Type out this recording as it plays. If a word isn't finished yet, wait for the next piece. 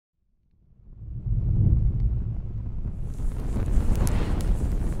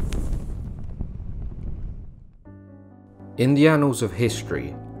In the annals of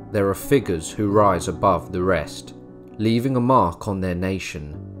history, there are figures who rise above the rest, leaving a mark on their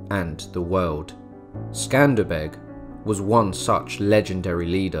nation and the world. Skanderbeg was one such legendary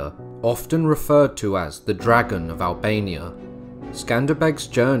leader, often referred to as the Dragon of Albania. Skanderbeg's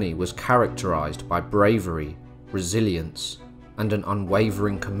journey was characterized by bravery, resilience, and an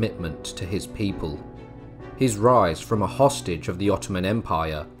unwavering commitment to his people. His rise from a hostage of the Ottoman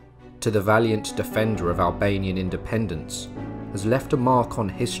Empire to the valiant defender of Albanian independence has left a mark on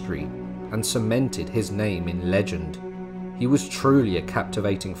history and cemented his name in legend. He was truly a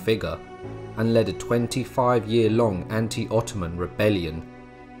captivating figure and led a 25-year-long anti-Ottoman rebellion.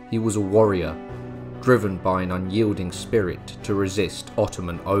 He was a warrior, driven by an unyielding spirit to resist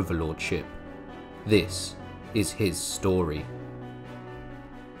Ottoman overlordship. This is his story.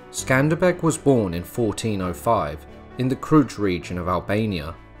 Skanderbeg was born in 1405 in the Kruj region of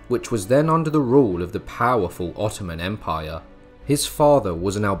Albania, which was then under the rule of the powerful Ottoman Empire. His father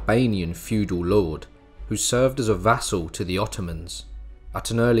was an Albanian feudal lord who served as a vassal to the Ottomans.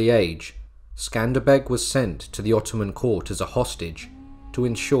 At an early age, Skanderbeg was sent to the Ottoman court as a hostage to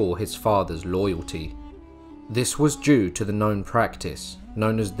ensure his father's loyalty. This was due to the known practice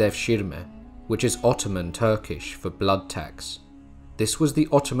known as devshirme, which is Ottoman Turkish for blood tax. This was the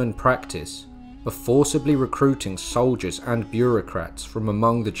Ottoman practice of forcibly recruiting soldiers and bureaucrats from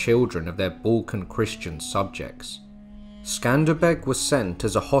among the children of their Balkan Christian subjects. Skanderbeg was sent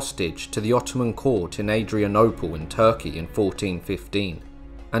as a hostage to the Ottoman court in Adrianople in Turkey in 1415,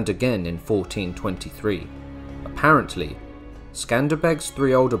 and again in 1423. Apparently, Skanderbeg's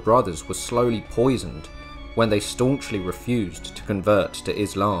 3 older brothers were slowly poisoned when they staunchly refused to convert to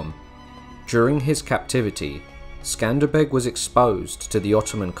Islam. During his captivity, Skanderbeg was exposed to the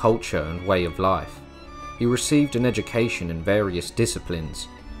Ottoman culture and way of life. He received an education in various disciplines,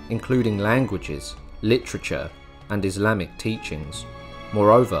 including languages, literature, and Islamic teachings.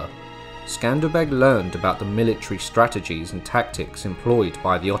 Moreover, Skanderbeg learned about the military strategies and tactics employed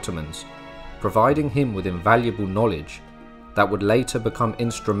by the Ottomans, providing him with invaluable knowledge that would later become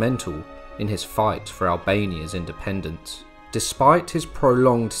instrumental in his fight for Albania's independence. Despite his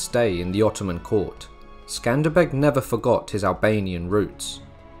prolonged stay in the Ottoman court, Skanderbeg never forgot his Albanian roots.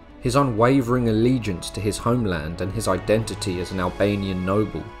 His unwavering allegiance to his homeland and his identity as an Albanian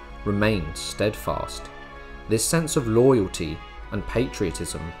noble remained steadfast. This sense of loyalty and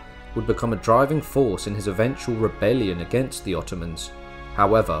patriotism would become a driving force in his eventual rebellion against the Ottomans.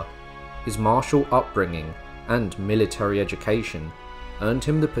 However, his martial upbringing and military education earned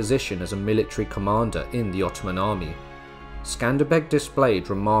him the position as a military commander in the Ottoman army. Skanderbeg displayed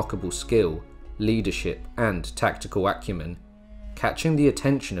remarkable skill, leadership, and tactical acumen, catching the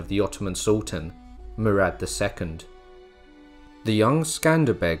attention of the Ottoman Sultan, Murad II. The young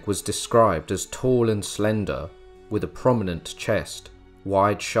Skanderbeg was described as tall and slender, with a prominent chest,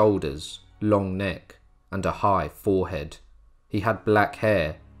 wide shoulders, long neck, and a high forehead. He had black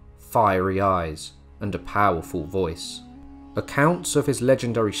hair, fiery eyes, and a powerful voice. Accounts of his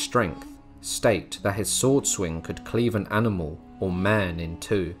legendary strength state that his sword swing could cleave an animal or man in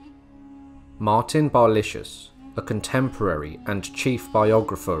two. Martin Barlicius, a contemporary and chief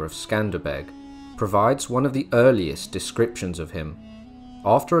biographer of Skanderbeg, provides one of the earliest descriptions of him.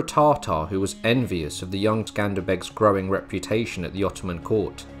 After a Tartar who was envious of the young Skanderbeg's growing reputation at the Ottoman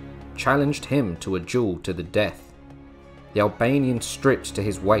court challenged him to a duel to the death, the Albanian stripped to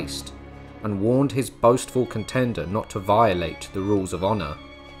his waist and warned his boastful contender not to violate the rules of honour.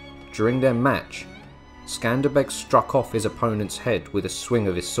 During their match, Skanderbeg struck off his opponent's head with a swing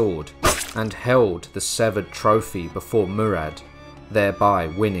of his sword and held the severed trophy before Murad, thereby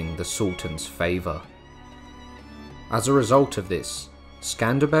winning the Sultan's favour. As a result of this,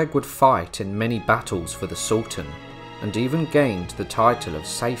 Skanderbeg would fight in many battles for the Sultan, and even gained the title of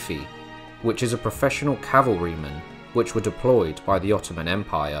Saifi, which is a professional cavalryman which were deployed by the Ottoman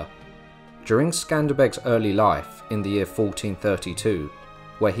Empire. During Skanderbeg's early life in the year 1432,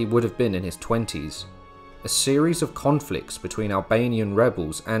 where he would have been in his 20s, a series of conflicts between Albanian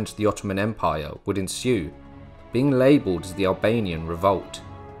rebels and the Ottoman Empire would ensue, being labelled as the Albanian Revolt.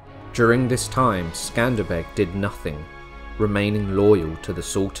 During this time, Skanderbeg did nothing, remaining loyal to the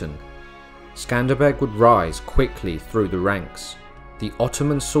Sultan. Skanderbeg would rise quickly through the ranks. The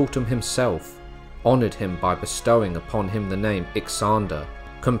Ottoman Sultan himself honoured him by bestowing upon him the name Ixander,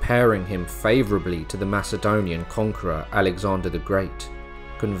 comparing him favourably to the Macedonian conqueror Alexander the Great,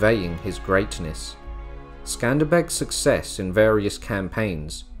 conveying his greatness. Skanderbeg's success in various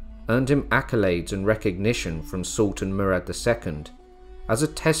campaigns earned him accolades and recognition from Sultan Murad II. As a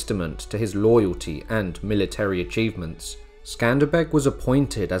testament to his loyalty and military achievements, Skanderbeg was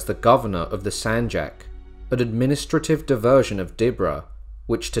appointed as the governor of the Sanjak, an administrative diversion of Dibra,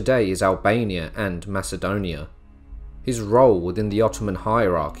 which today is Albania and Macedonia. His role within the Ottoman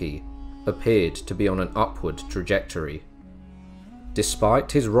hierarchy appeared to be on an upward trajectory.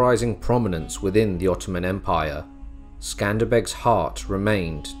 Despite his rising prominence within the Ottoman Empire, Skanderbeg's heart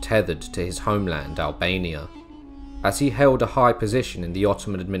remained tethered to his homeland Albania. As he held a high position in the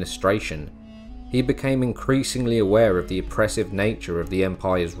Ottoman administration, he became increasingly aware of the oppressive nature of the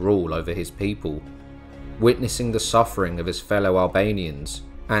empire's rule over his people. Witnessing the suffering of his fellow Albanians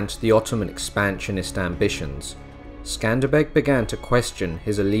and the Ottoman expansionist ambitions, Skanderbeg began to question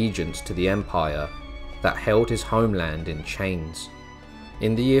his allegiance to the empire that held his homeland in chains.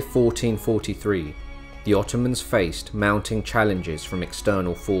 In the year 1443, the Ottomans faced mounting challenges from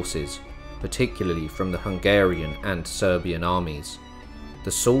external forces, particularly from the Hungarian and Serbian armies.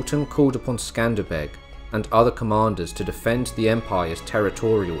 The Sultan called upon Skanderbeg and other commanders to defend the empire's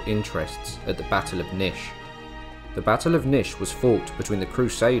territorial interests at the Battle of Niš. The Battle of Niš was fought between the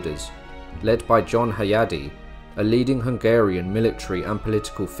Crusaders, led by John Hayati, a leading Hungarian military and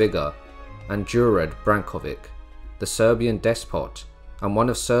political figure, and Đurađ Branković, the Serbian despot and one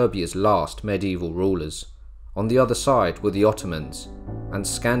of Serbia's last medieval rulers. On the other side were the Ottomans, and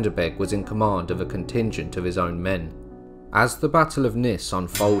Skanderbeg was in command of a contingent of his own men. As the Battle of Niš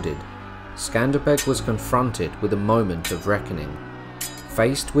unfolded, Skanderbeg was confronted with a moment of reckoning.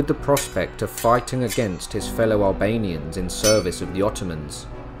 Faced with the prospect of fighting against his fellow Albanians in service of the Ottomans,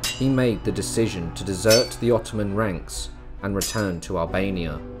 he made the decision to desert the Ottoman ranks and return to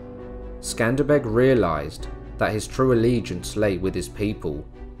Albania. Skanderbeg realised that his true allegiance lay with his people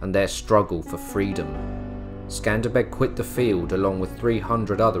and their struggle for freedom. Skanderbeg quit the field along with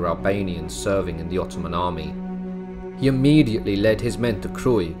 300 other Albanians serving in the Ottoman army. He immediately led his men to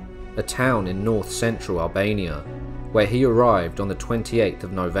Krui, a town in north-central Albania, where he arrived on the 28th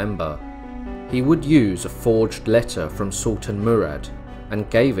of November. He would use a forged letter from Sultan Murad and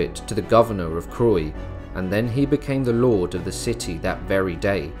gave it to the governor of Krui, and then he became the lord of the city that very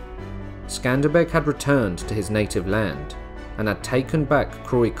day. Skanderbeg had returned to his native land and had taken back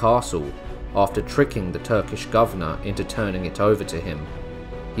Krui Castle after tricking the Turkish governor into turning it over to him.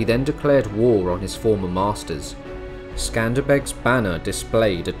 He then declared war on his former masters. Skanderbeg's banner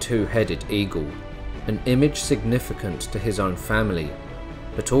displayed a two-headed eagle, an image significant to his own family,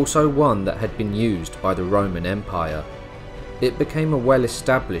 but also one that had been used by the Roman Empire. It became a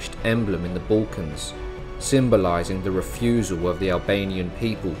well-established emblem in the Balkans, symbolising the refusal of the Albanian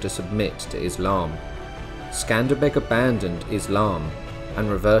people to submit to Islam. Skanderbeg abandoned Islam and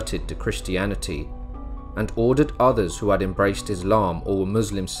reverted to Christianity, and ordered others who had embraced Islam or were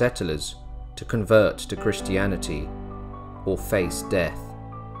Muslim settlers to convert to Christianity or face death.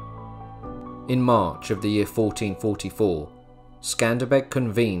 In March of the year 1444, Skanderbeg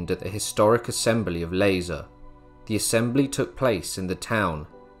convened at the historic assembly of Leyza. The assembly took place in the town,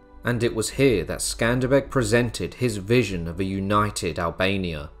 and it was here that Skanderbeg presented his vision of a united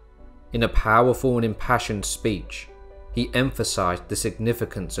Albania. In a powerful and impassioned speech, he emphasised the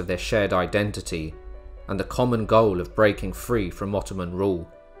significance of their shared identity and the common goal of breaking free from Ottoman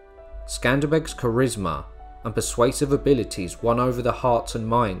rule. Skanderbeg's charisma and persuasive abilities won over the hearts and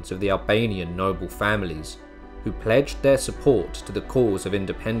minds of the Albanian noble families, who pledged their support to the cause of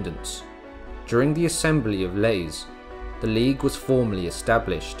independence. During the assembly of Leyza, the League was formally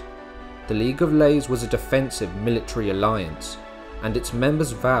established. The League of Leyza was a defensive military alliance, and its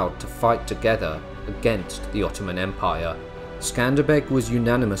members vowed to fight together against the Ottoman Empire. Skanderbeg was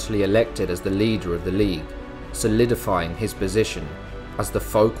unanimously elected as the leader of the League, solidifying his position as the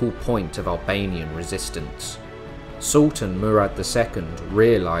focal point of Albanian resistance. Sultan Murad II,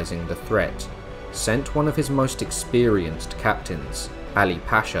 realising the threat, sent one of his most experienced captains, Ali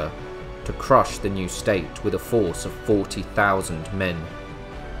Pasha, to crush the new state with a force of 40,000 men.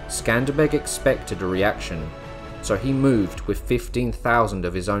 Skanderbeg expected a reaction, so he moved with 15,000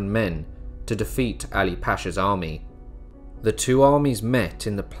 of his own men to defeat Ali Pasha's army. The two armies met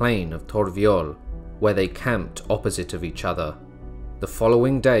in the plain of Torviol, where they camped opposite of each other. The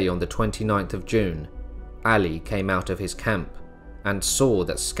following day, on the 29th of June, Ali came out of his camp and saw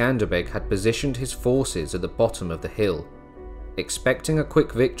that Skanderbeg had positioned his forces at the bottom of the hill. Expecting a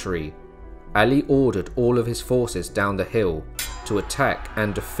quick victory, Ali ordered all of his forces down the hill to attack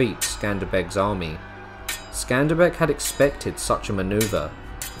and defeat Skanderbeg's army. Skanderbeg had expected such a maneuver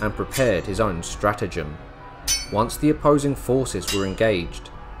and prepared his own stratagem. Once the opposing forces were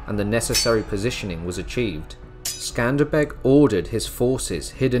engaged and the necessary positioning was achieved, Skanderbeg ordered his forces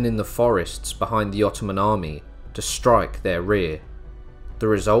hidden in the forests behind the Ottoman army to strike their rear. The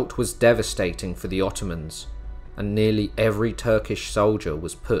result was devastating for the Ottomans, and nearly every Turkish soldier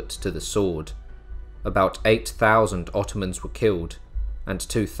was put to the sword. about 8,000 Ottomans were killed and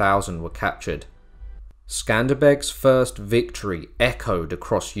 2,000 were captured. Skanderbeg's first victory echoed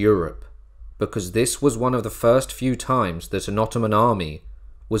across Europe, because this was one of the first few times that an Ottoman army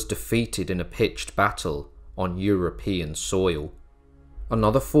was defeated in a pitched battle on European soil.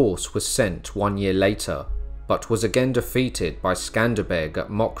 Another force was sent 1 year later, but was again defeated by Skanderbeg at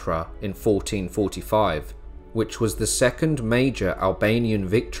Mokra in 1445, which was the second major Albanian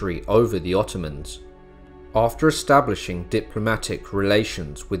victory over the Ottomans. After establishing diplomatic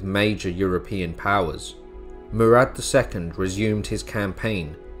relations with major European powers, Murad II resumed his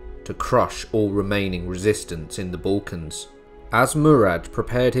campaign to crush all remaining resistance in the Balkans. As Murad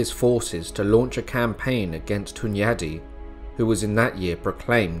prepared his forces to launch a campaign against Hunyadi, who was in that year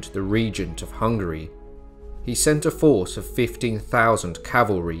proclaimed the regent of Hungary, he sent a force of 15,000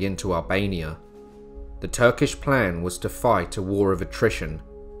 cavalry into Albania. The Turkish plan was to fight a war of attrition,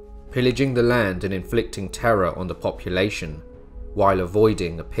 pillaging the land and inflicting terror on the population, while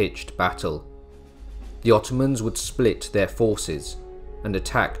avoiding a pitched battle. The Ottomans would split their forces and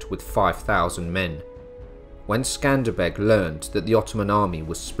attacked with 5,000 men. When Skanderbeg learned that the Ottoman army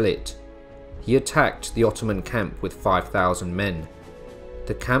was split, he attacked the Ottoman camp with 5,000 men.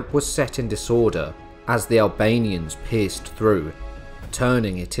 The camp was set in disorder as the Albanians pierced through,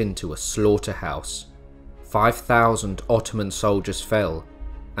 turning it into a slaughterhouse. 5,000 Ottoman soldiers fell,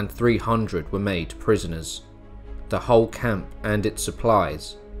 and 300 were made prisoners. The whole camp and its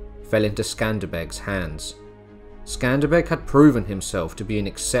supplies fell into Skanderbeg's hands. Skanderbeg had proven himself to be an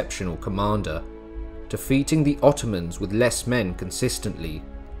exceptional commander, defeating the Ottomans with less men consistently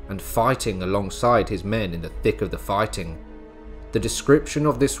and fighting alongside his men in the thick of the fighting. The description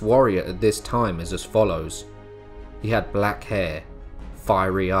of this warrior at this time is as follows. He had black hair,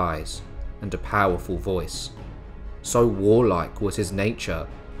 fiery eyes, and a powerful voice. So warlike was his nature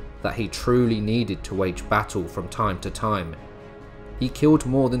that he truly needed to wage battle from time to time. He killed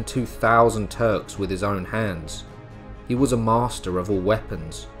more than 2,000 Turks with his own hands. He was a master of all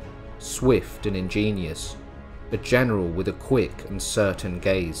weapons, swift and ingenious, a general with a quick and certain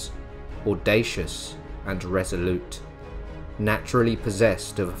gaze, audacious and resolute. Naturally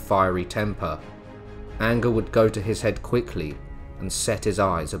possessed of a fiery temper, anger would go to his head quickly and set his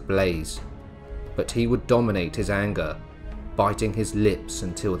eyes ablaze. But he would dominate his anger, biting his lips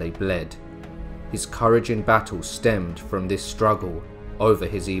until they bled. His courage in battle stemmed from this struggle over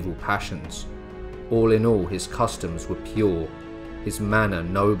his evil passions. All in all, his customs were pure, his manner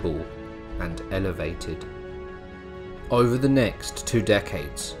noble and elevated. Over the next 2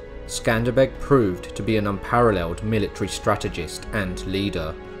 decades, Skanderbeg proved to be an unparalleled military strategist and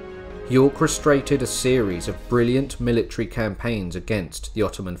leader. He orchestrated a series of brilliant military campaigns against the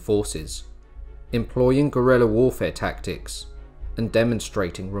Ottoman forces, employing guerrilla warfare tactics and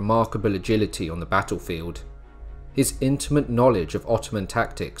demonstrating remarkable agility on the battlefield. His intimate knowledge of Ottoman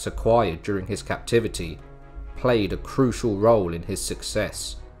tactics acquired during his captivity played a crucial role in his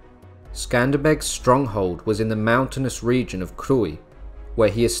success. Skanderbeg's stronghold was in the mountainous region of Krui, where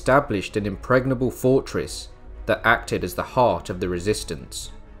he established an impregnable fortress that acted as the heart of the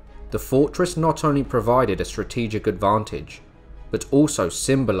resistance. The fortress not only provided a strategic advantage, but also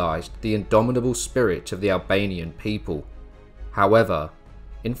symbolized the indomitable spirit of the Albanian people. However,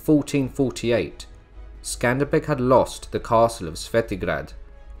 in 1448, Skanderbeg had lost the castle of Svetigrad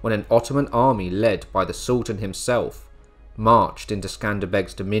when an Ottoman army led by the Sultan himself marched into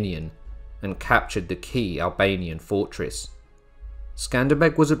Skanderbeg's dominion and captured the key Albanian fortress.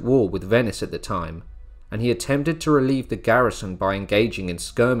 Skanderbeg was at war with Venice at the time, and he attempted to relieve the garrison by engaging in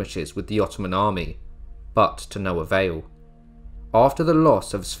skirmishes with the Ottoman army, but to no avail. After the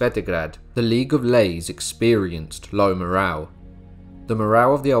loss of Svetigrad, the League of Leys experienced low morale. The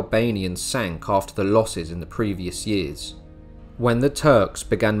morale of the Albanians sank after the losses in the previous years. When the Turks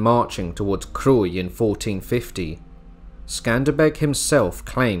began marching towards Krui in 1450, Skanderbeg himself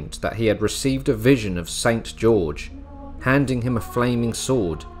claimed that he had received a vision of Saint George, handing him a flaming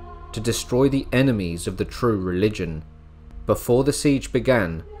sword to destroy the enemies of the true religion. Before the siege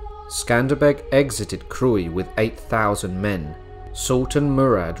began, Skanderbeg exited Krui with 8,000 men. Sultan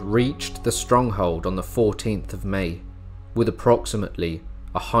Murad reached the stronghold on the 14th of May, with approximately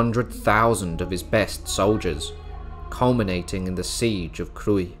 100,000 of his best soldiers, culminating in the siege of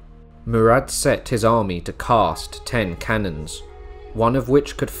Krui. Murad set his army to cast 10 cannons, one of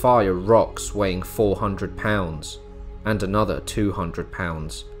which could fire rocks weighing 400 pounds, and another 200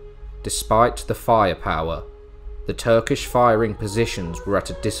 pounds. Despite the firepower, the Turkish firing positions were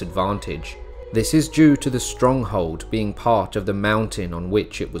at a disadvantage. This is due to the stronghold being part of the mountain on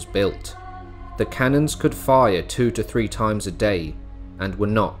which it was built. The cannons could fire 2 to 3 times a day and were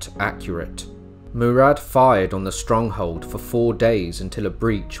not accurate. Murad fired on the stronghold for 4 days until a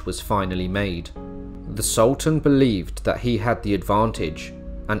breach was finally made. The Sultan believed that he had the advantage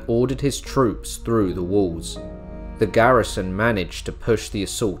and ordered his troops through the walls. The garrison managed to push the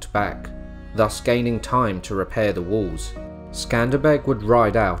assault back, thus gaining time to repair the walls. Skanderbeg would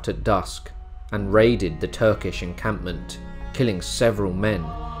ride out at dusk and raided the Turkish encampment, killing several men,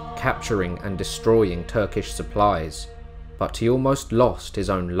 capturing and destroying Turkish supplies, but he almost lost his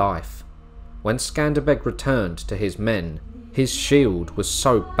own life. When Skanderbeg returned to his men, his shield was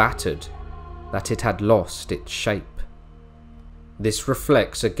so battered that it had lost its shape. This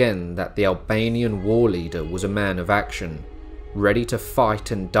reflects again that the Albanian war leader was a man of action, ready to fight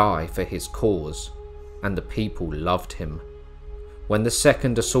and die for his cause, and the people loved him. When the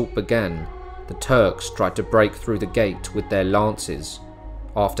second assault began, the Turks tried to break through the gate with their lances.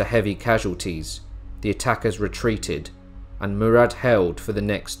 After heavy casualties, the attackers retreated, and Murad held for the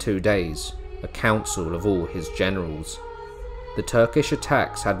next 2 days a council of all his generals. The Turkish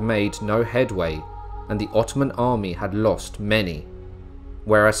attacks had made no headway, and the Ottoman army had lost many.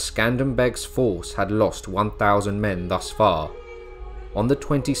 Whereas Skanderbeg's force had lost 1,000 men thus far. On the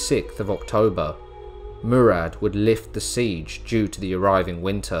 26th of October, Murad would lift the siege due to the arriving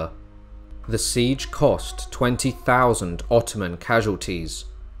winter. The siege cost 20,000 Ottoman casualties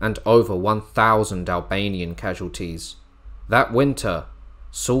and over 1,000 Albanian casualties. That winter,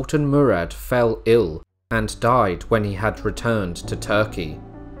 Sultan Murad fell ill and died when he had returned to Turkey.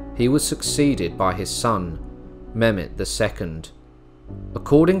 He was succeeded by his son, Mehmet II.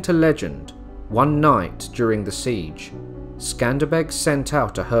 According to legend, one night during the siege, Skanderbeg sent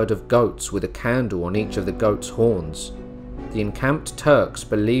out a herd of goats with a candle on each of the goats' horns. The encamped Turks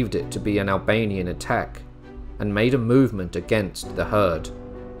believed it to be an Albanian attack and made a movement against the herd.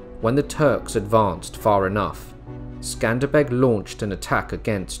 When the Turks advanced far enough, Skanderbeg launched an attack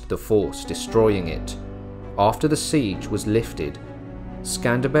against the force, destroying it. After the siege was lifted,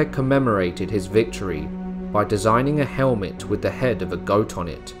 Skanderbeg commemorated his victory by designing a helmet with the head of a goat on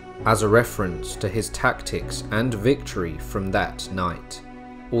it, as a reference to his tactics and victory from that night.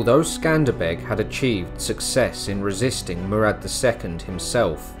 Although Skanderbeg had achieved success in resisting Murad II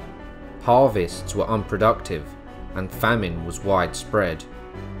himself, harvests were unproductive and famine was widespread.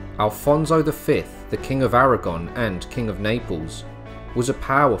 Alfonso V, the King of Aragon and King of Naples, was a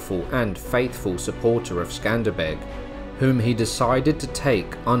powerful and faithful supporter of Skanderbeg, whom he decided to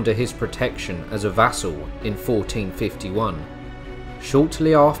take under his protection as a vassal in 1451.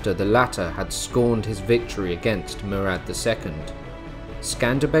 Shortly after the latter had scorned his victory against Murad II,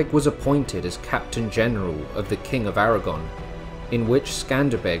 Skanderbeg was appointed as Captain General of the King of Aragon, in which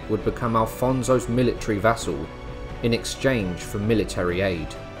Skanderbeg would become Alfonso's military vassal in exchange for military aid.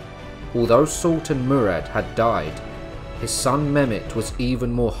 Although Sultan Murad had died, his son Mehmet was even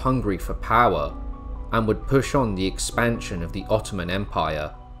more hungry for power and would push on the expansion of the Ottoman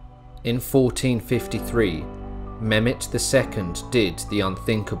Empire. In 1453, Mehmet II did the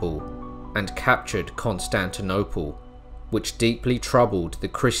unthinkable and captured Constantinople, which deeply troubled the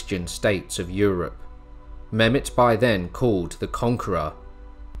Christian states of Europe. Mehmet, by then called the Conqueror,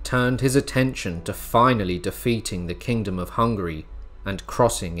 turned his attention to finally defeating the Kingdom of Hungary and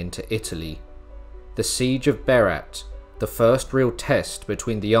crossing into Italy. The siege of Berat, the first real test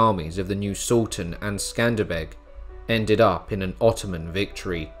between the armies of the new Sultan and Skanderbeg, ended up in an Ottoman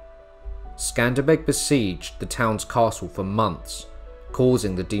victory. Skanderbeg besieged the town's castle for months,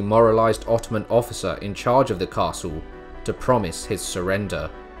 causing the demoralized Ottoman officer in charge of the castle to promise his surrender.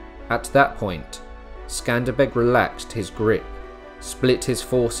 At that point, Skanderbeg relaxed his grip, split his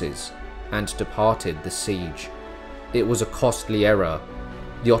forces, and departed the siege. It was a costly error.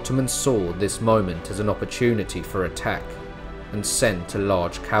 The Ottomans saw this moment as an opportunity for attack and sent a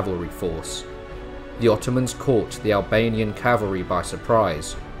large cavalry force. The Ottomans caught the Albanian cavalry by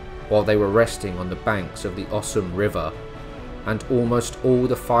surprise while they were resting on the banks of the Osum River, and almost all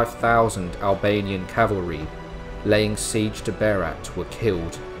the 5,000 Albanian cavalry laying siege to Berat were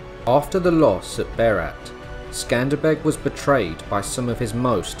killed. After the loss at Berat, Skanderbeg was betrayed by some of his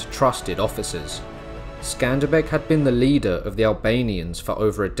most trusted officers. Skanderbeg had been the leader of the Albanians for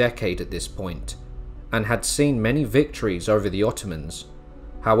over a decade at this point, and had seen many victories over the Ottomans.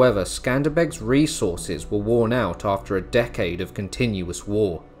 However, Skanderbeg's resources were worn out after a decade of continuous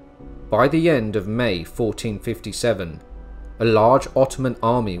war. By the end of May 1457, a large Ottoman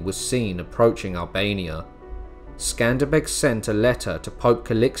army was seen approaching Albania. Skanderbeg sent a letter to Pope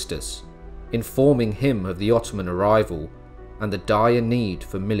Calixtus, informing him of the Ottoman arrival and the dire need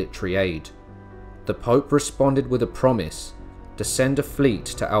for military aid. The Pope responded with a promise to send a fleet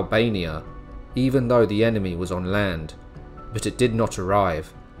to Albania, even though the enemy was on land, but it did not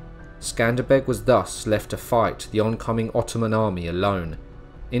arrive. Skanderbeg was thus left to fight the oncoming Ottoman army alone.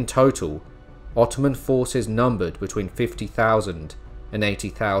 In total, Ottoman forces numbered between 50,000 and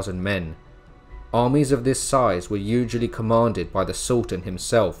 80,000 men. Armies of this size were usually commanded by the Sultan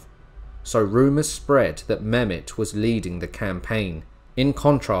himself, so rumours spread that Mehmet was leading the campaign. In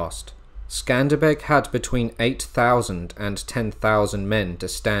contrast, Skanderbeg had between 8,000 and 10,000 men to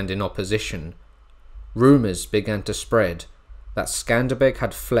stand in opposition. Rumours began to spread that Skanderbeg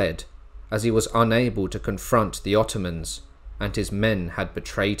had fled as he was unable to confront the Ottomans and his men had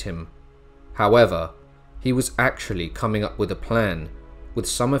betrayed him. However, he was actually coming up with a plan with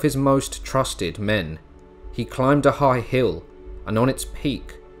some of his most trusted men. He climbed a high hill and on its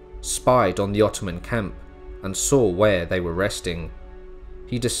peak spied on the Ottoman camp and saw where they were resting.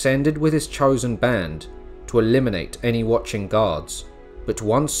 He descended with his chosen band to eliminate any watching guards, but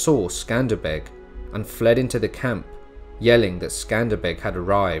one saw Skanderbeg and fled into the camp, yelling that Skanderbeg had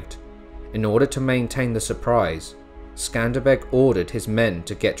arrived. In order to maintain the surprise, Skanderbeg ordered his men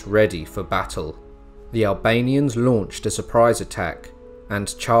to get ready for battle. The Albanians launched a surprise attack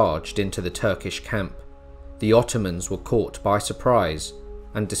and charged into the Turkish camp. The Ottomans were caught by surprise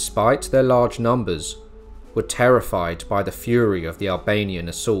and, despite their large numbers, were terrified by the fury of the Albanian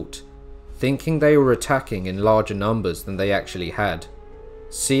assault, thinking they were attacking in larger numbers than they actually had.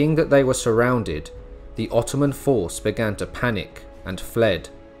 Seeing that they were surrounded, the Ottoman force began to panic and fled.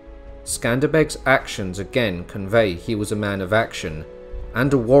 Skanderbeg's actions again convey he was a man of action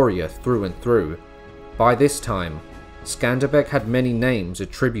and a warrior through and through. By this time, Skanderbeg had many names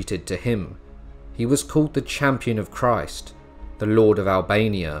attributed to him. He was called the Champion of Christ, the Lord of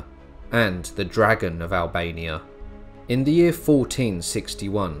Albania, and the Dragon of Albania. In the year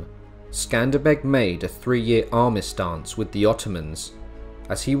 1461, Skanderbeg made a 3-year armistice with the Ottomans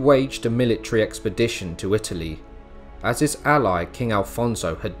as he waged a military expedition to Italy. As his ally King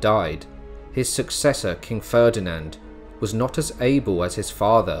Alfonso had died, his successor King Ferdinand was not as able as his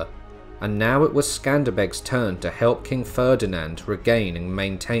father, and now it was Skanderbeg's turn to help King Ferdinand regain and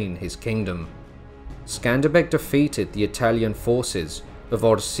maintain his kingdom. Skanderbeg defeated the Italian forces of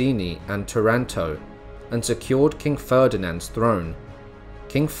Orsini and Taranto and secured King Ferdinand's throne.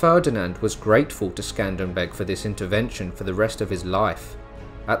 King Ferdinand was grateful to Skanderbeg for this intervention for the rest of his life.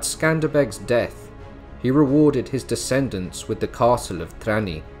 At Skanderbeg's death, he rewarded his descendants with the castle of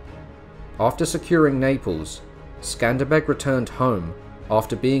Trani. After securing Naples, Skanderbeg returned home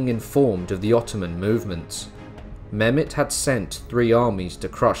after being informed of the Ottoman movements. Mehmet had sent 3 armies to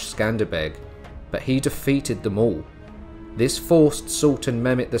crush Skanderbeg, but he defeated them all. This forced Sultan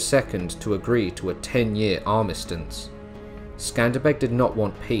Mehmet II to agree to a 10-year armistice. Skanderbeg did not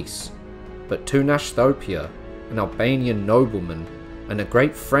want peace, but Tunash Thopia, an Albanian nobleman and a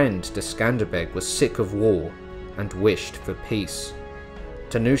great friend to Skanderbeg, was sick of war and wished for peace.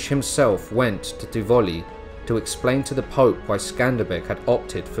 Tanush himself went to Tivoli to explain to the Pope why Skanderbeg had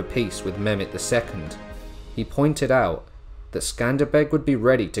opted for peace with Mehmet II. He pointed out that Skanderbeg would be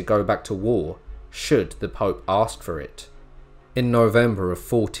ready to go back to war should the Pope ask for it. In November of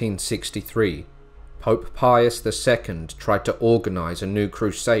 1463, Pope Pius II tried to organise a new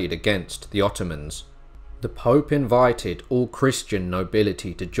crusade against the Ottomans. The Pope invited all Christian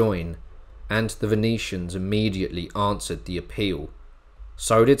nobility to join, and the Venetians immediately answered the appeal.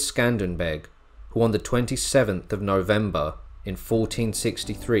 So did Skanderbeg, who on the 27th of November in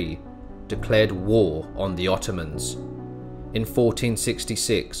 1463 declared war on the Ottomans. In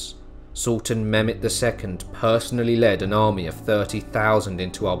 1466, Sultan Mehmet II personally led an army of 30,000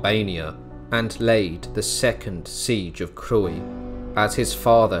 into Albania and laid the second siege of Crui, as his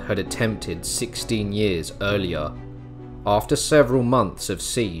father had attempted 16 years earlier. After several months of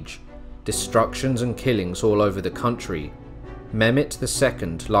siege, destructions and killings all over the country, Mehmet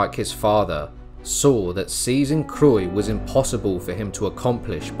II, like his father, saw that seizing Crui was impossible for him to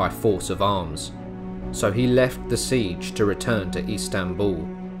accomplish by force of arms, so he left the siege to return to Istanbul.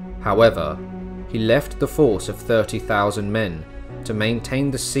 However, he left the force of 30,000 men to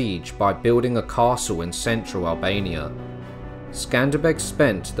maintain the siege by building a castle in central Albania. Skanderbeg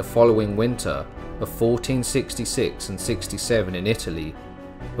spent the following winter of 1466 and 67 in Italy,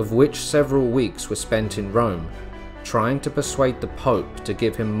 of which several weeks were spent in Rome, trying to persuade the Pope to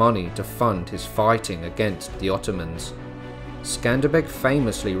give him money to fund his fighting against the Ottomans. Skanderbeg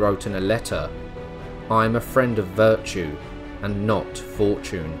famously wrote in a letter, "I am a friend of virtue and not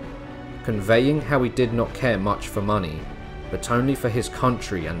fortune," conveying how he did not care much for money, but only for his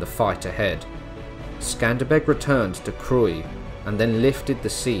country and the fight ahead. Skanderbeg returned to Crui and then lifted the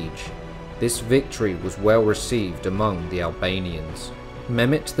siege. This victory was well received among the Albanians.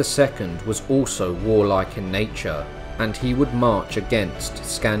 Mehmet II was also warlike in nature and he would march against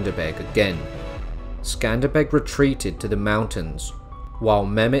Skanderbeg again. Skanderbeg retreated to the mountains, while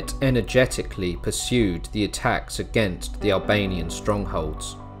Mehmet energetically pursued the attacks against the Albanian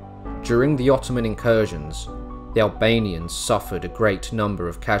strongholds. During the Ottoman incursions, the Albanians suffered a great number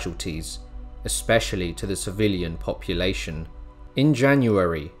of casualties, especially to the civilian population. In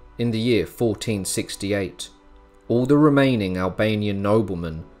January, in the year 1468, all the remaining Albanian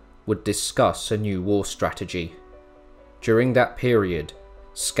noblemen would discuss a new war strategy. During that period,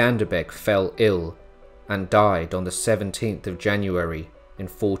 Skanderbeg fell ill and died on the 17th of January in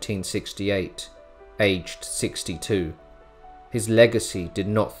 1468, aged 62. His legacy did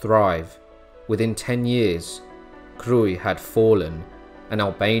not thrive. Within 10 years, Krui had fallen and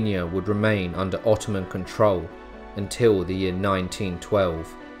Albania would remain under Ottoman control until the year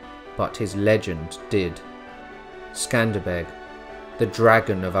 1912, but his legend did. Skanderbeg, the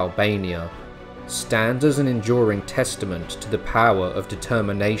Dragon of Albania, stands as an enduring testament to the power of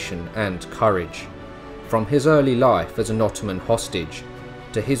determination and courage. From his early life as an Ottoman hostage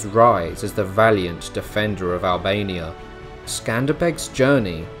to his rise as the valiant defender of Albania, Skanderbeg's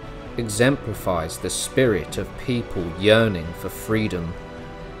journey exemplifies the spirit of people yearning for freedom.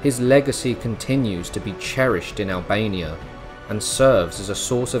 His legacy continues to be cherished in Albania and serves as a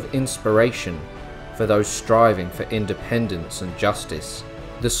source of inspiration for those striving for independence and justice.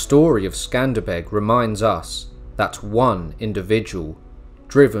 The story of Skanderbeg reminds us that one individual,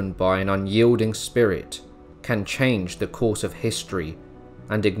 driven by an unyielding spirit, can change the course of history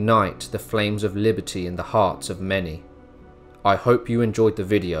and ignite the flames of liberty in the hearts of many. I hope you enjoyed the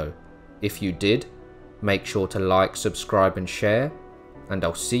video. If you did, make sure to like, subscribe and share, and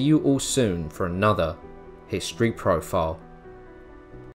I'll see you all soon for another History Profile.